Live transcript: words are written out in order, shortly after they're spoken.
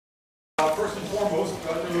First and foremost,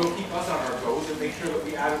 it will keep us on our toes and make sure that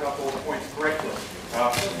we added up all the points correctly. It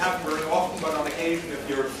doesn't happen very often, but on occasion, if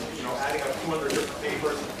you're adding up 200 different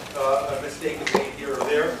papers, a mistake is made here or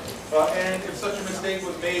there. And if such a mistake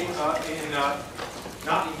was made not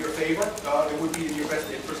in your favor, it would be in your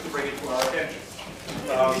best interest to bring it to our attention.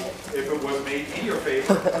 If it was made in your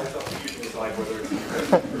favor, it's up to you to decide whether it's in your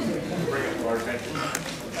best interest to bring it to our attention.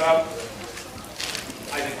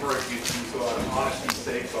 I'd encourage you to do so out of honesty's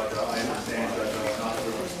sake, but I understand that not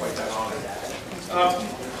everyone's quite that honest.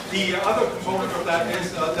 The other component of that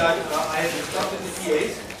is that I have instructed the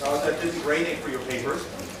TAs that did the grading for your papers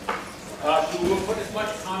to put as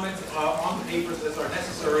much comments on the papers as are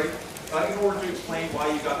necessary in order to explain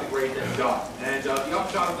why you got the grade that you got. And the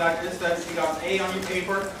upshot of that is that if you got an A on your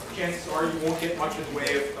paper, chances are you won't get much in the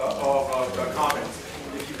way of comments.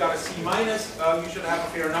 If you've got a C minus, you should have a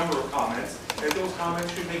fair number of comments. And those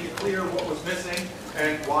comments should make it clear what was missing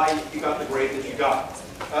and why you got the grade that you got.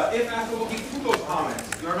 If after looking through those comments,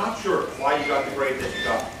 you're not sure why you got the grade that you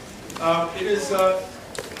got, it is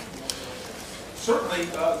certainly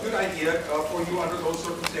a good idea for you under those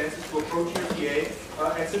circumstances to approach your TA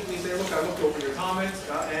and simply say, look, I looked over your comments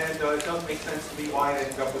and it doesn't make sense to me why I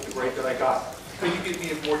ended up with the grade that I got. Could you give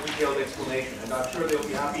me a more detailed explanation? And I'm sure they'll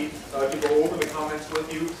be happy to go over the comments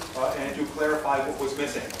with you and to clarify what was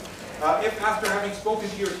missing. If after having spoken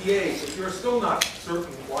to your TA, if you're still not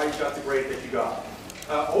certain why you got the grade that you got,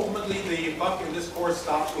 ultimately the buck in this course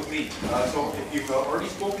stops with me. So if you've already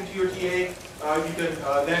spoken to your TA, you can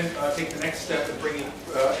then take the next step and bring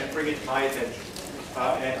it to my attention.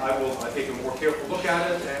 And I will take a more careful look at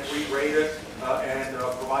it and regrade it and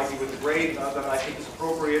provide you with the grade that I think is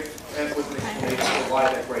appropriate and with an explanation for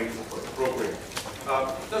why that grade is appropriate.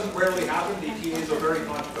 It doesn't rarely happen. The TAs are very, it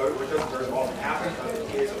doesn't very often happen. The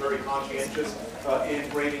TAs are very conscientious in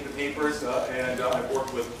grading the papers, and I've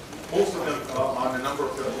worked with most of them on a number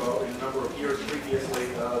of years previously.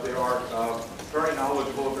 They are very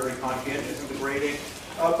knowledgeable, very conscientious in the grading.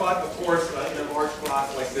 But of course, in a large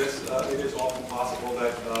class like this, it is often possible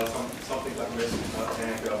that something got missed,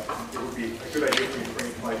 and it would be a good idea for you to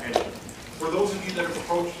bring it to my attention. For those of you that have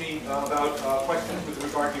approached me about questions with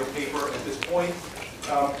regard to your paper at this point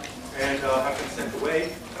and have been sent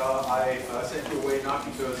away, I sent you away not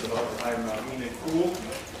because I'm mean and cruel.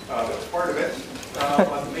 That's part of it.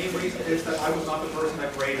 But the main reason is that I was not the person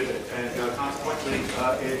that graded it, and consequently,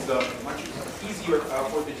 it's much easier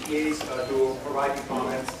for the TAs to provide you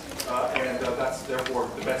comments, and that's therefore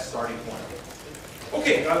the best starting point.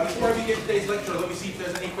 Okay, before I begin today's lecture, let me see if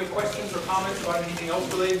there's any quick questions or comments about anything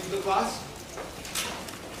else related to the class.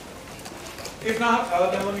 If not,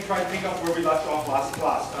 then let me try to pick up where we left off last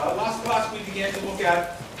class. Last class, we began to look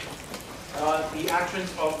at the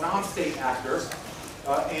actions of non-state actors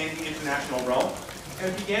in the international realm,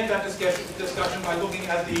 and began that discussion by looking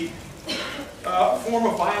at the form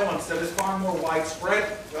of violence that is far more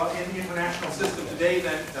widespread in the international system today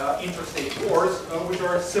than interstate wars, which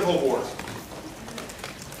are civil wars.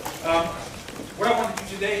 What I want to do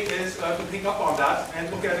today is to pick up on that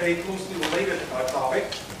and look at a closely related topic,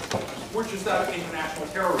 which is that of international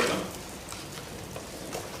terrorism,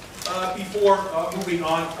 before moving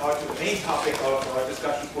on to the main topic of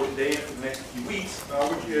discussion for today and for the next few weeks,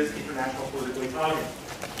 which is international political economy.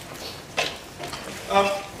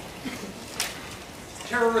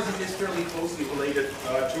 Terrorism is fairly closely related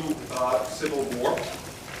to civil war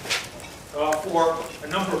for a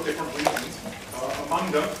number of different reasons.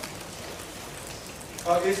 Among them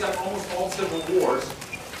is that almost all civil wars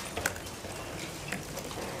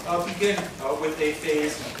begin with a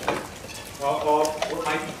phase of what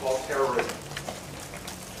might be called terrorism.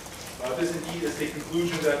 This indeed is the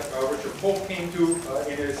conclusion that Richard Polk came to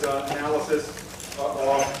in his analysis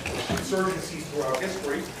of insurgencies throughout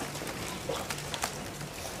history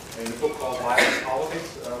in the book called Violent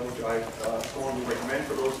Politics, which I strongly recommend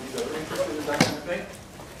for those of you that are interested in that kind of thing.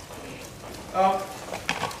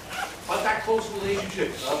 But that close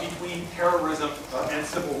relationship between terrorism and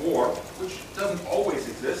civil war, which doesn't always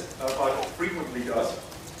exist, but frequently does,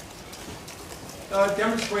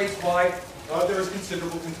 demonstrates why there is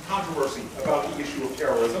considerable controversy about the issue of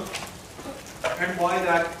terrorism, and why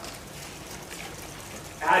that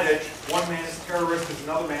adage, one man's terrorist is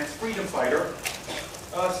another man's freedom fighter,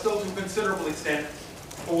 still to a considerable extent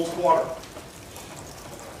holds water.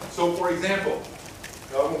 So, for example,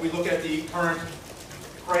 when we look at the current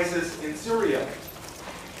crisis in Syria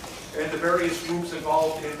and the various groups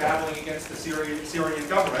involved in battling against the Syrian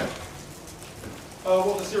government,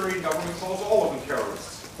 well, the Syrian government calls all of them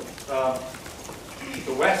terrorists.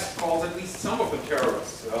 The West calls at least some of them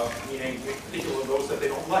terrorists, meaning in particular those that they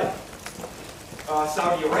don't like.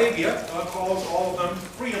 Saudi Arabia calls all of them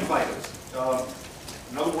freedom fighters.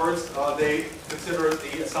 In other words, they consider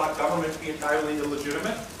the Assad government to be entirely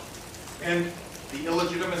illegitimate, and the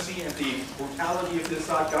illegitimacy and the brutality of the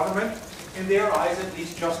Assad government, in their eyes at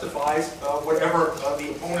least, justifies whatever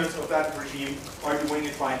the opponents of that regime are doing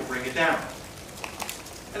in trying to bring it down.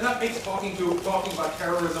 And that makes talking about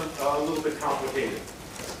terrorism a little bit complicated.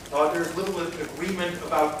 There's little agreement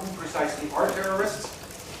about who precisely are terrorists,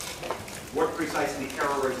 what precisely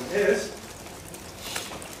terrorism is,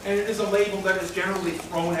 and it is a label that is generally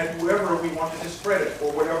thrown at whoever we want to discredit,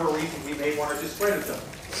 for whatever reason we may want to discredit them.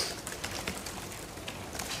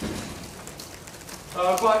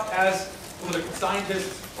 But as political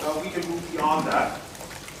scientists, we can move beyond that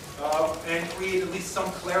and create at least some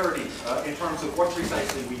clarity in terms of what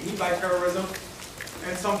precisely we mean by terrorism,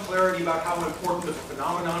 and some clarity about how important of a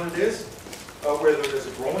phenomenon it is, whether it is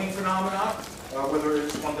a growing phenomenon, whether it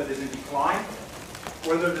is one that is in decline,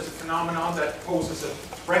 whether it is a phenomenon that poses a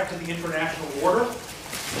threat to the international order,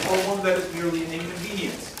 or one that is merely an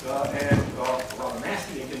inconvenience, and a rather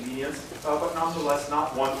nasty inconvenience, but nonetheless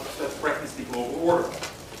not one that threatens the global order.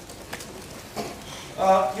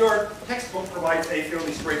 Your textbook provides a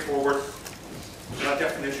fairly straightforward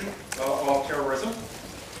definition of terrorism,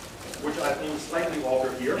 which I've only slightly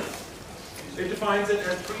altered here. It defines it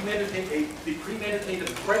as the premeditated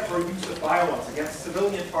threat or use of violence against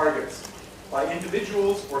civilian targets by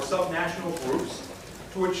individuals or subnational groups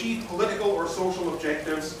to achieve political or social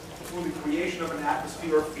objectives through the creation of an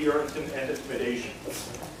atmosphere of fear and intimidation.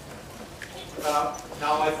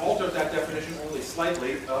 Now I've altered that definition only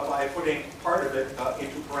slightly by putting part of it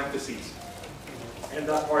into parentheses. And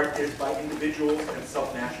that part is by individuals and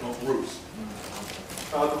subnational groups.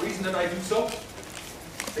 The reason that I do so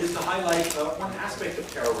is to highlight one aspect of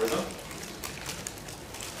terrorism,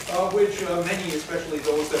 which many, especially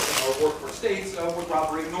those that work for states, would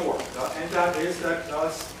rather ignore. And that is that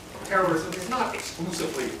terrorism is not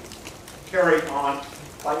exclusively carried on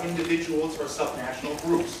by individuals or subnational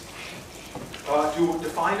groups. To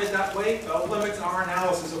define it that way limits our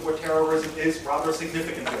analysis of what terrorism is rather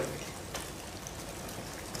significantly.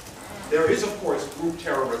 There is, of course, group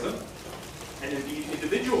terrorism, and indeed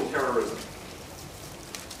individual terrorism.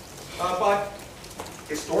 But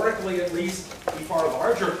historically, at least, the far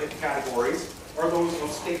larger categories are those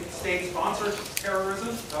of state-sponsored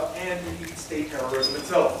terrorism and indeed state terrorism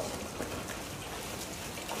itself.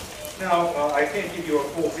 Now, I can't give you a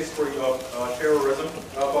full history of terrorism,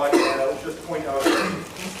 but I'll just point out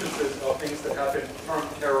instances of things that have been termed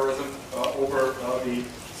terrorism over the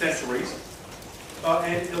centuries.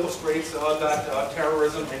 And it illustrates that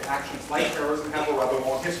terrorism and actions like terrorism have a rather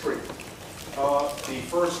long history. The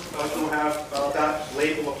first to have that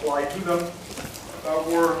label applied to them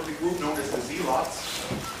were the group known as the Zealots,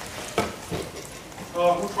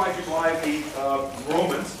 who tried to drive the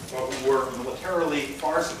Romans, who were militarily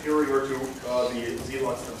far superior to the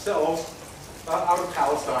Zealots themselves, out of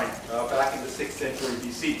Palestine back in the 6th century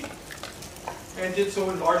BC. And did so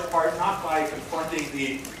in large part not by confronting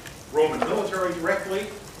the Roman military directly,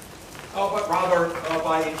 but rather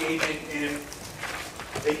by engaging in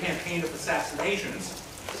a campaign of assassinations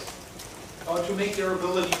to make their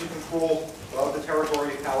ability to control the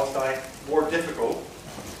territory of Palestine more difficult,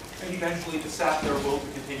 and eventually to sap their will to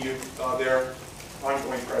continue their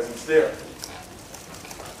ongoing presence there.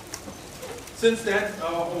 Since then, a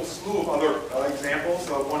whole slew of other examples.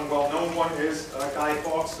 One well-known one is Guy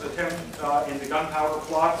Fawkes' attempt in the gunpowder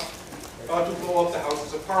plot to blow up the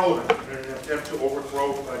Houses of Parliament in an attempt to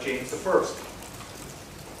overthrow James I.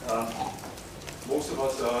 Most of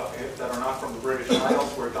us that are not from the British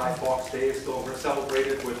Isles, where Guy Fawkes Day is still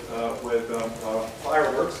celebrated with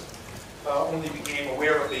fireworks, only became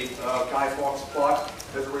aware of the Guy Fawkes plot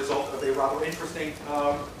as a result of a rather interesting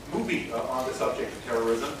movie on the subject of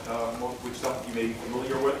terrorism, which some of you may be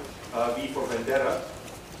familiar with, V for Vendetta,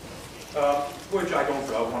 which I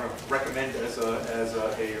don't want to recommend as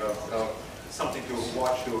something to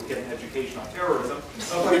watch to get an education on terrorism,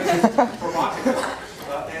 but it's provocative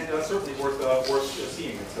and certainly worth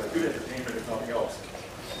seeing. It's good entertainment, if nothing else.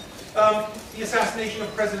 The assassination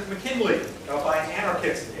of President McKinley by an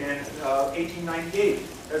anarchist in 1898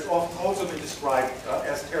 has often also been described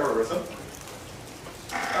as terrorism.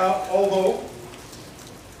 Although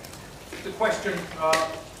the question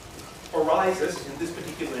arises in this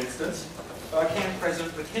particular instance, can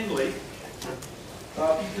President McKinley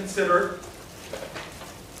be considered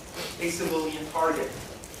a civilian target,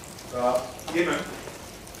 given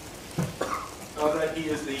that he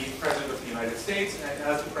is the President of the United States, and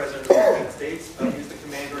as the President of the United States, he is the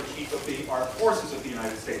Commander-in-Chief of the Armed Forces of the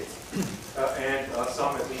United States. and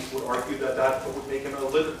some at least would argue that that would make him a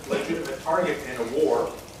legitimate target in a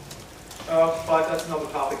war. But that's another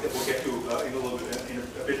topic that we'll get to in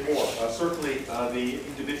a bit more. Certainly, the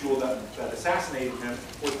individual that assassinated him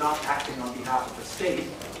was not acting on behalf of the state,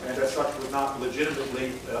 and as such was not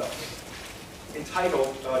legitimately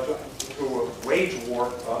entitled to wage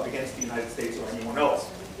war against the United States or anyone else.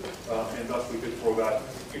 And thus we could throw that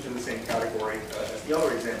into the same category as the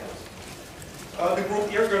other examples. The group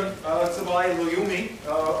Irgun Zavai Luyumi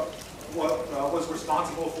was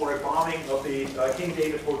responsible for a bombing of the King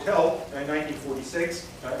David Hotel in 1946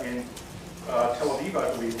 in Tel Aviv,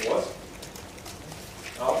 I believe it was,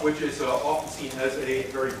 which is often seen as a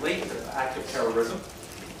very blatant act of terrorism,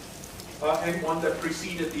 and one that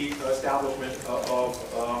preceded the establishment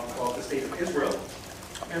of the State of Israel,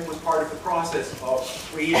 and was part of the process of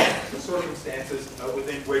creating the circumstances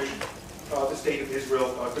within which the State of Israel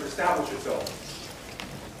could establish itself.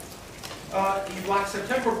 The Black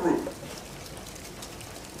September group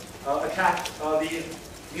attacked the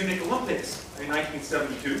Munich Olympics in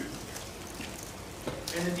 1972.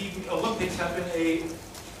 And indeed, the Olympics have been a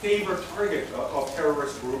favorite target of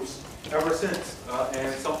terrorist groups ever since,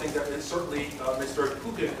 and something that is certainly Mr.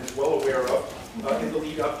 Putin is well aware of in the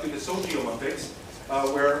lead up to the Sochi Olympics,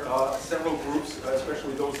 where several groups,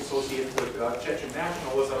 especially those associated with Chechen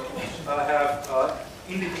nationalism, have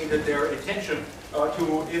indicated their intention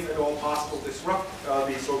to, if at all possible, disrupt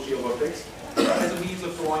the Sochi Olympics as a means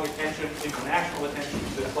of drawing attention, international attention,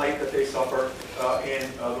 to the plight that they suffer in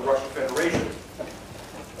the Russian Federation.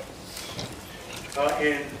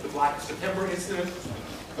 In the Black September incident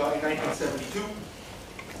in 1972,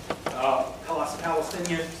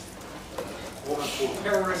 Palestinian quote-unquote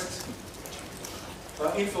terrorists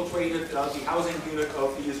infiltrated the housing unit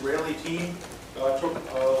of the Israeli team, took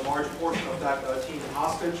a large portion of that team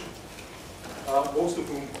hostage, most of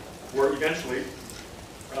whom were eventually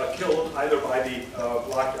killed either by the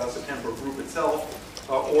Black September group itself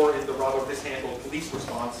or in the rather mishandled police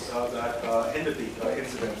response that ended the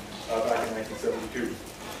incident back in 1972.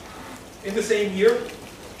 In the same year,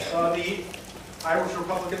 the Irish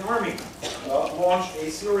Republican Army launched a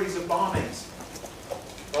series of bombings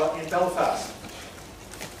in Belfast,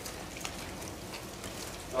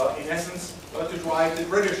 in essence, to drive the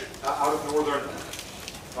British out of Northern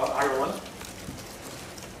Ireland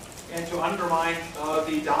and to undermine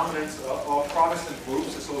the dominance of Protestant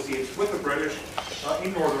groups associated with the British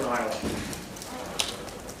in Northern Ireland.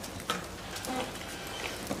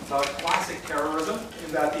 Classic terrorism,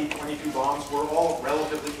 in that the 22 bombs were all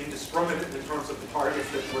relatively indiscriminate in terms of the targets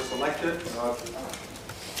that were selected,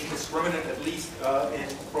 indiscriminate at least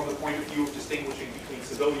from the point of view of distinguishing between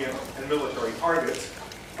civilian and military targets,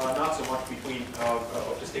 not so much between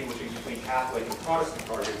of distinguishing between Catholic and Protestant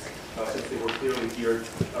targets, since they were clearly geared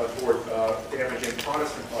toward damaging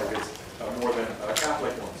Protestant targets more than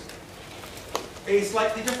Catholic ones. A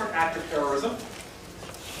slightly different act of terrorism,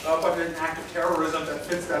 but an act of terrorism that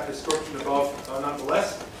fits that description above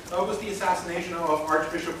nonetheless, was the assassination of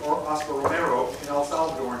Archbishop Oscar Romero in El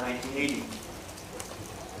Salvador in 1980.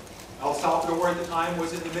 El Salvador at the time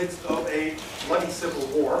was in the midst of a bloody civil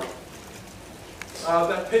war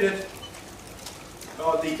that pitted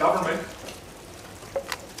the government,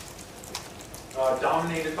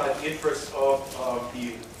 dominated by the interests of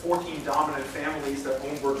the 14 dominant families that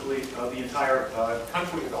own virtually the entire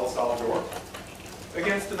country of El Salvador,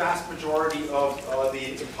 against the vast majority of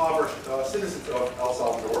the impoverished citizens of El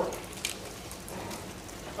Salvador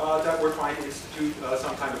that were trying to institute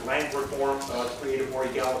some kind of land reform, create a more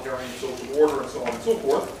egalitarian social order, and so on and so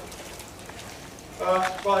forth.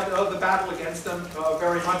 But the battle against them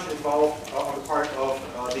very much involved, on the part of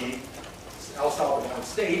the El Salvadoran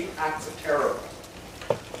state, acts of terror.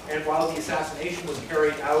 And while the assassination was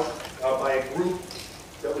carried out by a group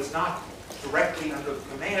that was not directly under the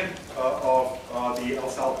command of the El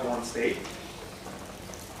Salvadoran state,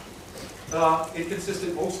 it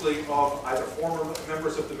consisted mostly of either former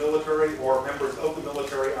members of the military or members of the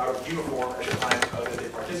military out of uniform at the time that they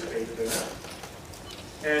participated in it,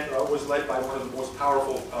 and was led by one of the most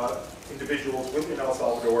powerful individuals within El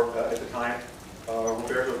Salvador at the time,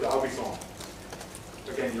 Roberto D'Aubuisson.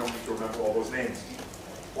 Again, you don't need to remember all those names.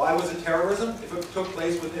 Why was it terrorism if it took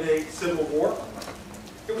place within a civil war?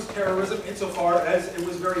 It was terrorism insofar as it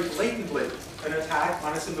was very blatantly an attack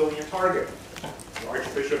on a civilian target, the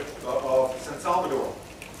Archbishop of San Salvador,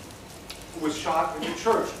 who was shot in the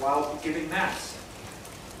church while giving Mass.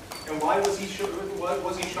 And why was he shot?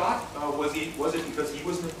 Was it because he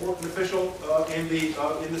was an important official in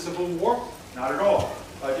the Civil War? Not at all.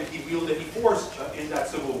 Did he wield any force in that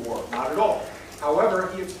Civil War? Not at all.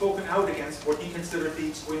 However, he had spoken out against what he considered the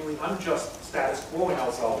extremely unjust status quo in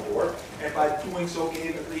El Salvador, and by doing so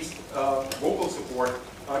gave at least vocal support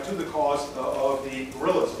to the cause of the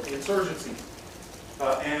guerrillas, of the insurgency.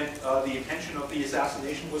 The intention of the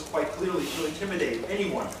assassination was quite clearly to intimidate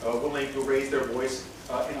anyone willing to raise their voice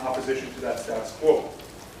in opposition to that status quo.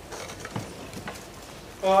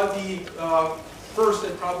 The first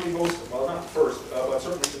and probably most, well not first, but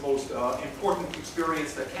certainly the most important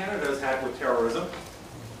experience that Canada has had with terrorism,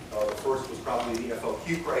 the first was probably the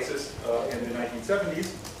FLQ crisis in the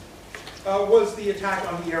 1970s, was the attack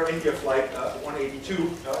on the Air India flight 182 in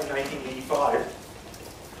 1985.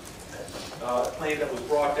 A plane that was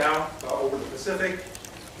brought down over the Pacific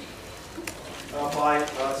by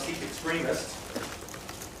Sikh extremists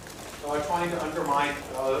trying to undermine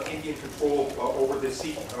Indian control over the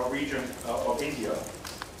Sikh region of India.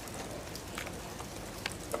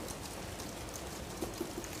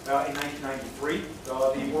 In 1993,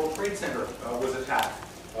 the World Trade Center was attacked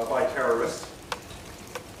by terrorists.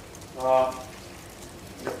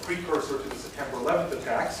 The precursor to the September 11th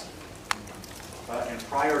attacks, and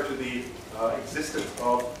prior to the existence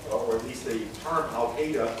of, or at least the term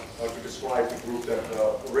Al-Qaeda to describe the group that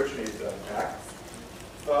originated that attack.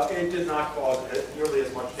 It did not cause nearly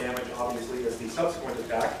as much damage, obviously, as the subsequent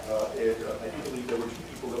attack. I do believe there were 2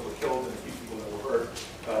 people that were killed and a few people that were hurt.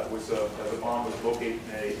 The bomb was located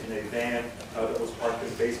in a van that was parked in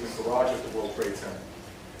the basement garage of the World Trade Center.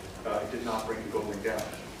 It did not bring the building down.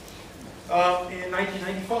 In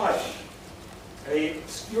 1995, a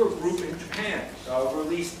obscure group in Japan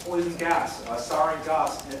released poison gas, sarin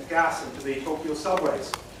gas into the Tokyo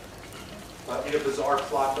subways in a bizarre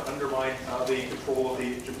plot to undermine the control of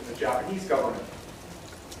the Japanese government.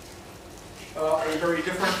 A very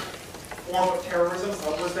different form of terrorism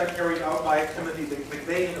was that carried out by Timothy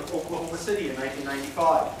McVeigh in Oklahoma City in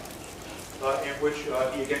 1995, in which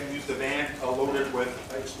he again used a van loaded with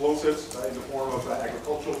explosives in the form of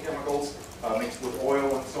agricultural chemicals mixed with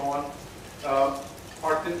oil and so on.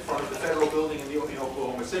 Parked in front of the federal building in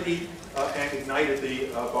Oklahoma City and ignited the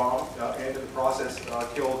bomb, and in the process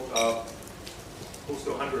killed close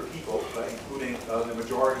to 100 people, including the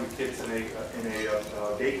majority of kids in a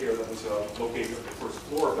daycare that was located on the first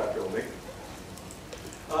floor of that building.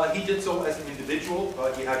 He did so as an individual.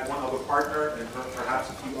 He had one other partner and perhaps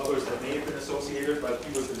a few others that may have been associated, but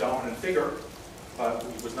he was the dominant figure.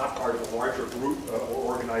 He was not part of a larger group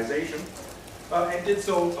or organization. And did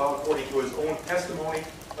so, according to his own testimony,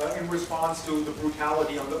 in response to the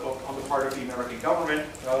brutality on the part of the American government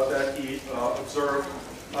that he observed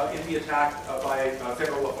in the attack by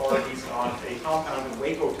federal authorities on a compound in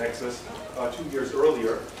Waco, Texas, 2 years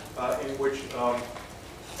earlier, in which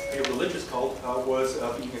a religious cult was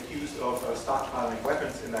being accused of stockpiling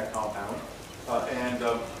weapons in that compound.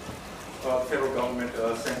 The federal government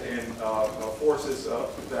sent in forces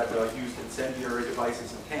that used incendiary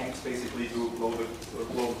devices and tanks, basically to blow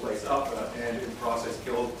the place up, and in the process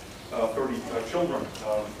killed 30 children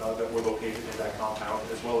that were located in that compound,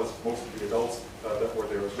 as well as most of the adults that were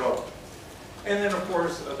there as well. And then, of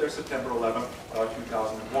course, there's September 11th,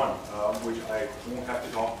 2001, which I won't have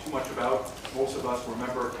to talk too much about. Most of us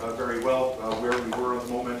remember very well where we were at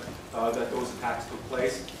the moment that those attacks took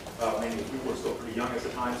place. Many of you were still pretty young at the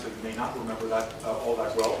time, so you may not remember that all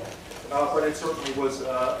that well. But it certainly was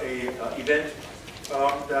an event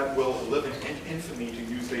that will live in infamy, to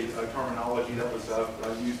use the terminology that was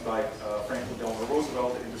used by Franklin Delano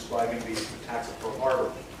Roosevelt in describing the attacks of Pearl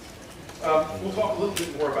Harbor. We'll talk a little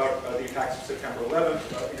bit more about the attacks of September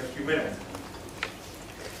 11th in a few minutes.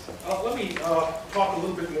 Let me talk a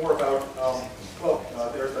little bit more about,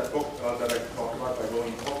 there's that book that I talked about by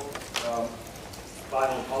William Pope,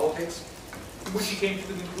 Violent Politics, in which he came to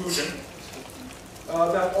the conclusion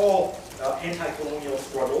that all anti-colonial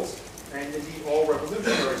struggles, and indeed all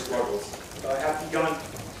revolutionary struggles, have begun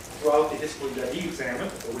throughout the history that he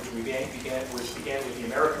examined, which began with the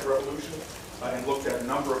American Revolution, and looked at a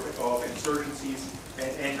number of insurgencies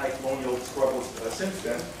and anti-colonial struggles since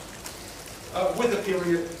then, with a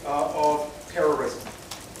period of terrorism.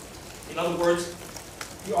 In other words,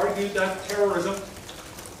 he argued that terrorism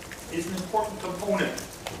is an important component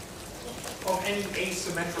of any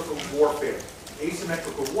asymmetrical warfare.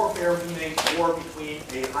 Asymmetrical warfare meaning war between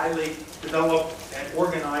a highly developed and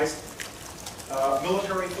organized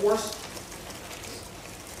military force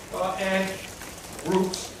and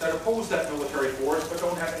groups that oppose that military force but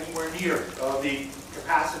don't have anywhere near the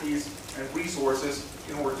capacities and resources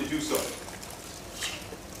in order to do so.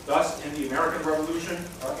 Thus, in the American Revolution,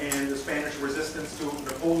 in the Spanish resistance to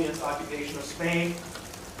Napoleon's occupation of Spain,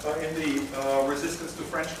 in the resistance to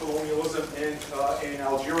French colonialism in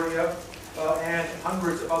Algeria, and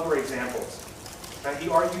hundreds of other examples. He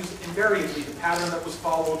argues invariably the pattern that was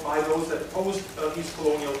followed by those that opposed these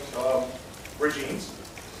colonial regimes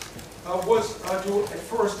was to at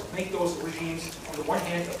first make those regimes, on the one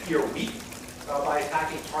hand, appear weak by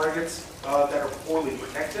attacking targets that are poorly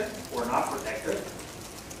protected or not protected.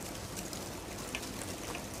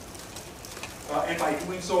 And by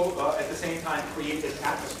doing so, at the same time, create an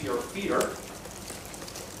atmosphere of fear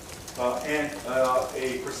and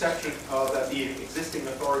a perception that the existing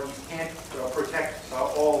authorities can't protect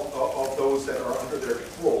all of those that are under their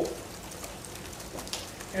control.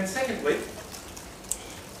 And secondly,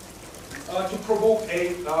 to provoke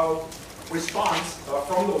a response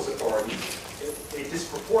from those authorities, a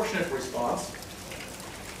disproportionate response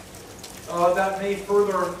that may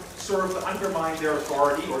further serve to undermine their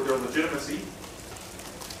authority or their legitimacy,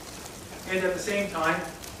 and at the same time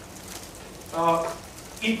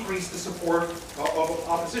increase the support of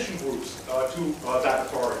opposition groups to that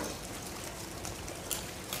authority.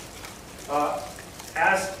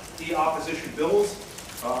 As the opposition builds,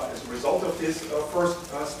 as a result of this first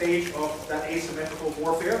stage of that asymmetrical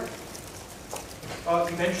warfare,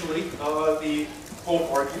 eventually the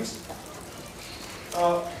Pope argues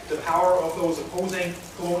the power of those opposing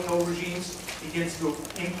colonial regimes begins to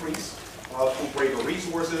increase through greater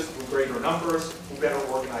resources, through greater numbers, through better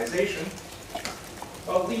organization,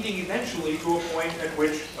 leading eventually to a point at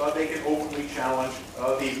which they can openly challenge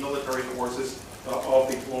the military forces of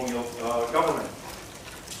the colonial government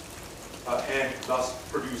and thus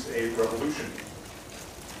produce a revolution.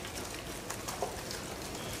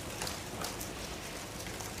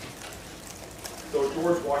 So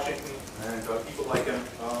George Washington and people like him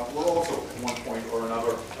were also at one point or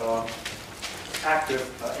another active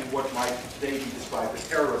in what might today be described as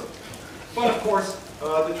terrorism. But of course,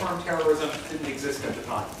 the term terrorism didn't exist at the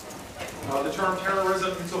time. The term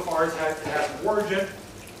terrorism, insofar as it has an origin,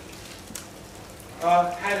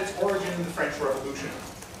 had its origin in the French Revolution.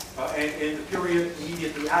 And in the period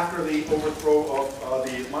immediately after the overthrow of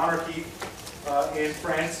the monarchy in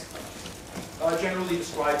France, generally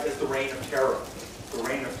described as the Reign of Terror. The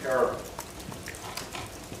Reign of Terror,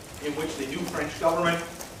 in which the new French government,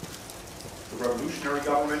 the revolutionary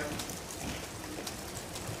government,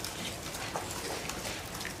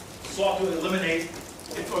 sought to eliminate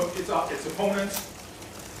its opponents,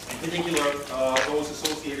 in particular those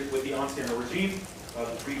associated with the ancien regime,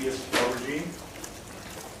 the previous regime,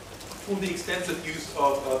 through the extensive use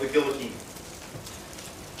of the guillotine.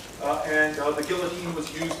 And the guillotine was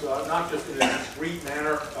used not just in a discreet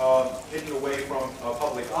manner, hidden away from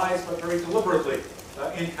public eyes, but very deliberately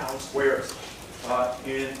in town squares,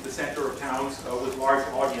 in the center of towns with large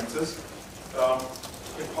audiences,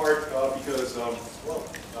 in part because,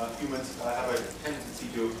 humans have a tendency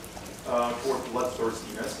to toward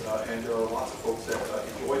bloodthirstiness, and there are lots of folks that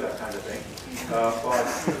enjoy that kind of thing. But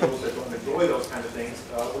even those that don't enjoy those kind of things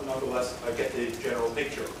would nonetheless get the general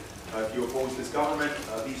picture. If you oppose this government,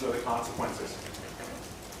 these are the consequences.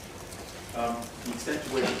 The extent to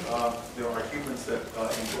which there are humans that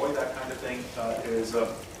enjoy that kind of thing is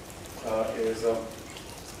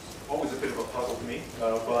always a bit of a puzzle to me,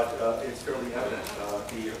 but it's fairly evident.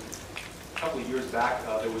 A couple of years back,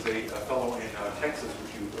 there was a fellow in Texas,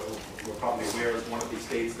 which you were probably aware is one of these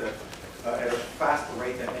states that at a faster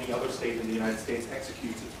rate than any other state in the United States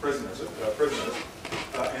executes its prisoners.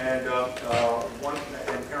 And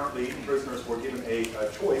apparently prisoners were given a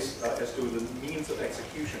choice as to the means of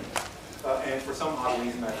execution. And for some odd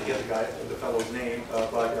reason, I forget the fellow's name,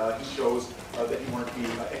 but he chose that he wanted to be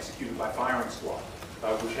executed by firing squad,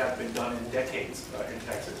 which had been done in decades in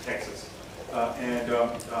Texas. And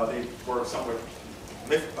they were somewhat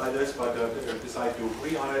miffed by this, but decided to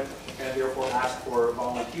agree on it, and therefore asked for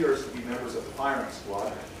volunteers to be members of the firing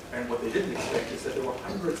squad. And what they didn't expect is that there were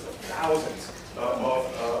hundreds of thousands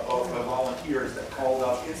of volunteers that called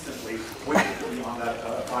up instantly, waiting to be on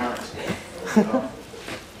that firing squad.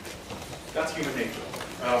 That's human nature.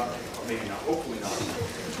 Maybe not, hopefully not.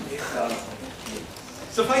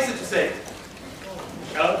 Suffice it to say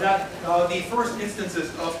that the first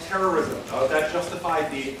instances of terrorism that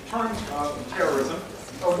justified the term terrorism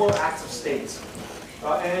were acts of states.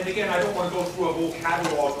 And again, I don't want to go through a whole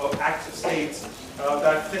catalog of acts of states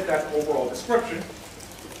that fit that overall description.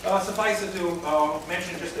 Suffice it to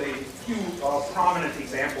mention just a few prominent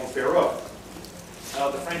examples thereof.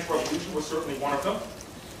 The French Revolution was certainly one of them.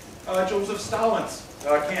 Joseph Stalin's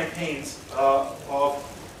campaigns of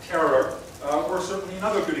terror were certainly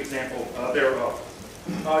another good example thereof.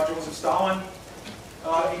 Joseph Stalin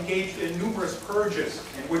engaged in numerous purges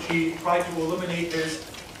in which he tried to eliminate his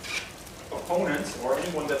opponents or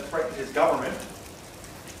anyone that threatened his government.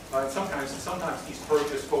 Sometimes these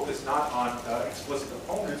purges focus not on explicit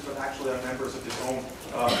opponents, but actually on members of his own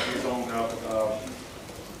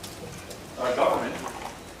government,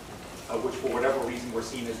 which for whatever reason were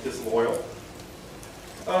seen as disloyal.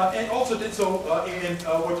 And also did so in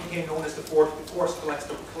what became known as the forced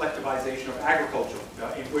collectivization of agriculture,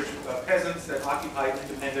 in which peasants that occupied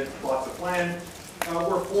independent plots of land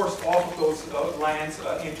were forced off of those lands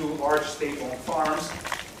into large state-owned farms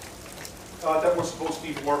that were supposed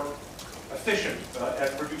to be more efficient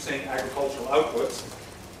at producing agricultural outputs.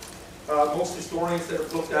 Most historians that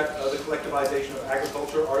have looked at the collectivization of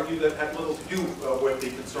agriculture argue that it had little to do with the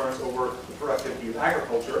concerns over the productivity of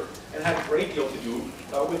agriculture, and had a great deal to do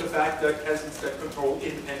with the fact that peasants that controlled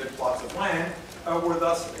independent plots of land were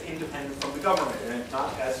thus independent from the government, and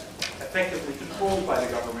not as effectively controlled by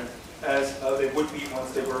the government as they would be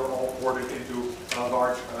once they were all boarded into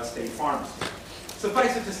large state farms.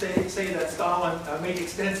 Suffice it to say that Stalin made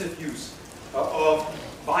extensive use of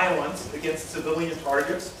violence against civilian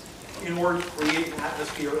targets in order to create an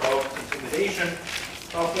atmosphere of intimidation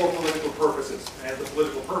for political purposes. And the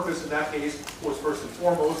political purpose in that case was first and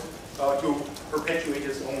foremost to perpetuate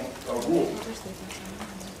his own rule.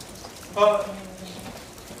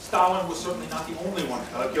 Stalin was certainly not the only one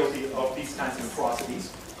guilty of these kinds of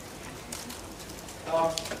atrocities.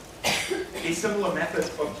 A similar method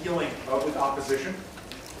of dealing with opposition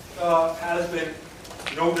has been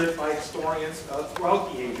noted by historians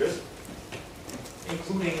throughout the ages,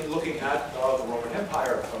 including in looking at the Roman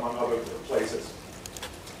Empire, among other places.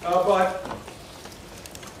 But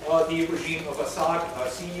the regime of Assad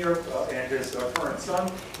Sr. And his current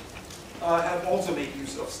son have also made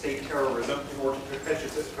use of state terrorism in order to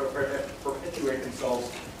perpetuate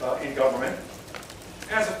themselves in government,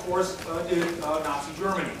 as of course did Nazi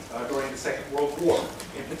Germany during the Second World War,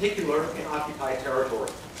 in particular in occupied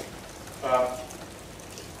territory.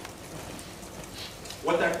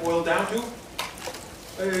 What that boiled down to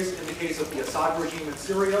is, in the case of the Assad regime in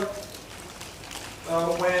Syria,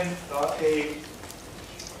 when an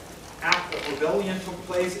act of rebellion took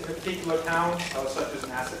place in a particular town, such as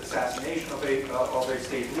an assassination of a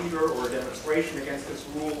state leader or a demonstration against its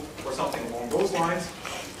rule or something along those lines,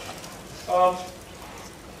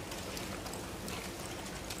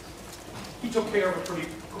 he took care of it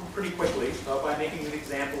pretty quickly by making an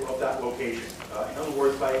example of that location. In other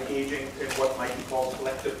words, by engaging in what might be called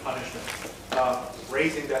collective punishment,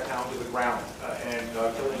 razing that town to the ground and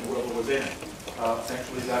killing whoever was in it.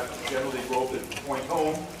 Essentially, that generally drove the point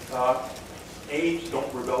home: A,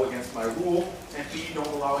 don't rebel against my rule, and B, don't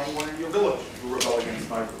allow anyone in your village to rebel against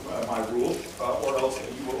my rule, or else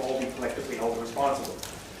you will all be collectively held responsible.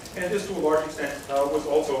 And this, to a large extent, was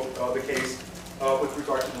also the case with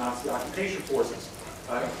regard to the Nazi occupation forces,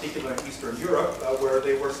 in particular in Eastern Europe, where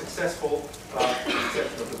they were successful, with the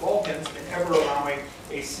exception of the Balkans, in ever allowing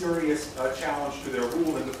a serious challenge to their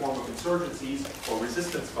rule in the form of insurgencies or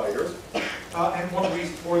resistance fighters. And one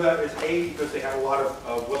reason for that is A, because they had a lot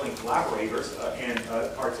of willing collaborators in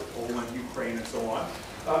parts of Poland, Ukraine, and so on.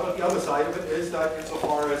 But the other side of it is that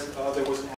insofar as there was an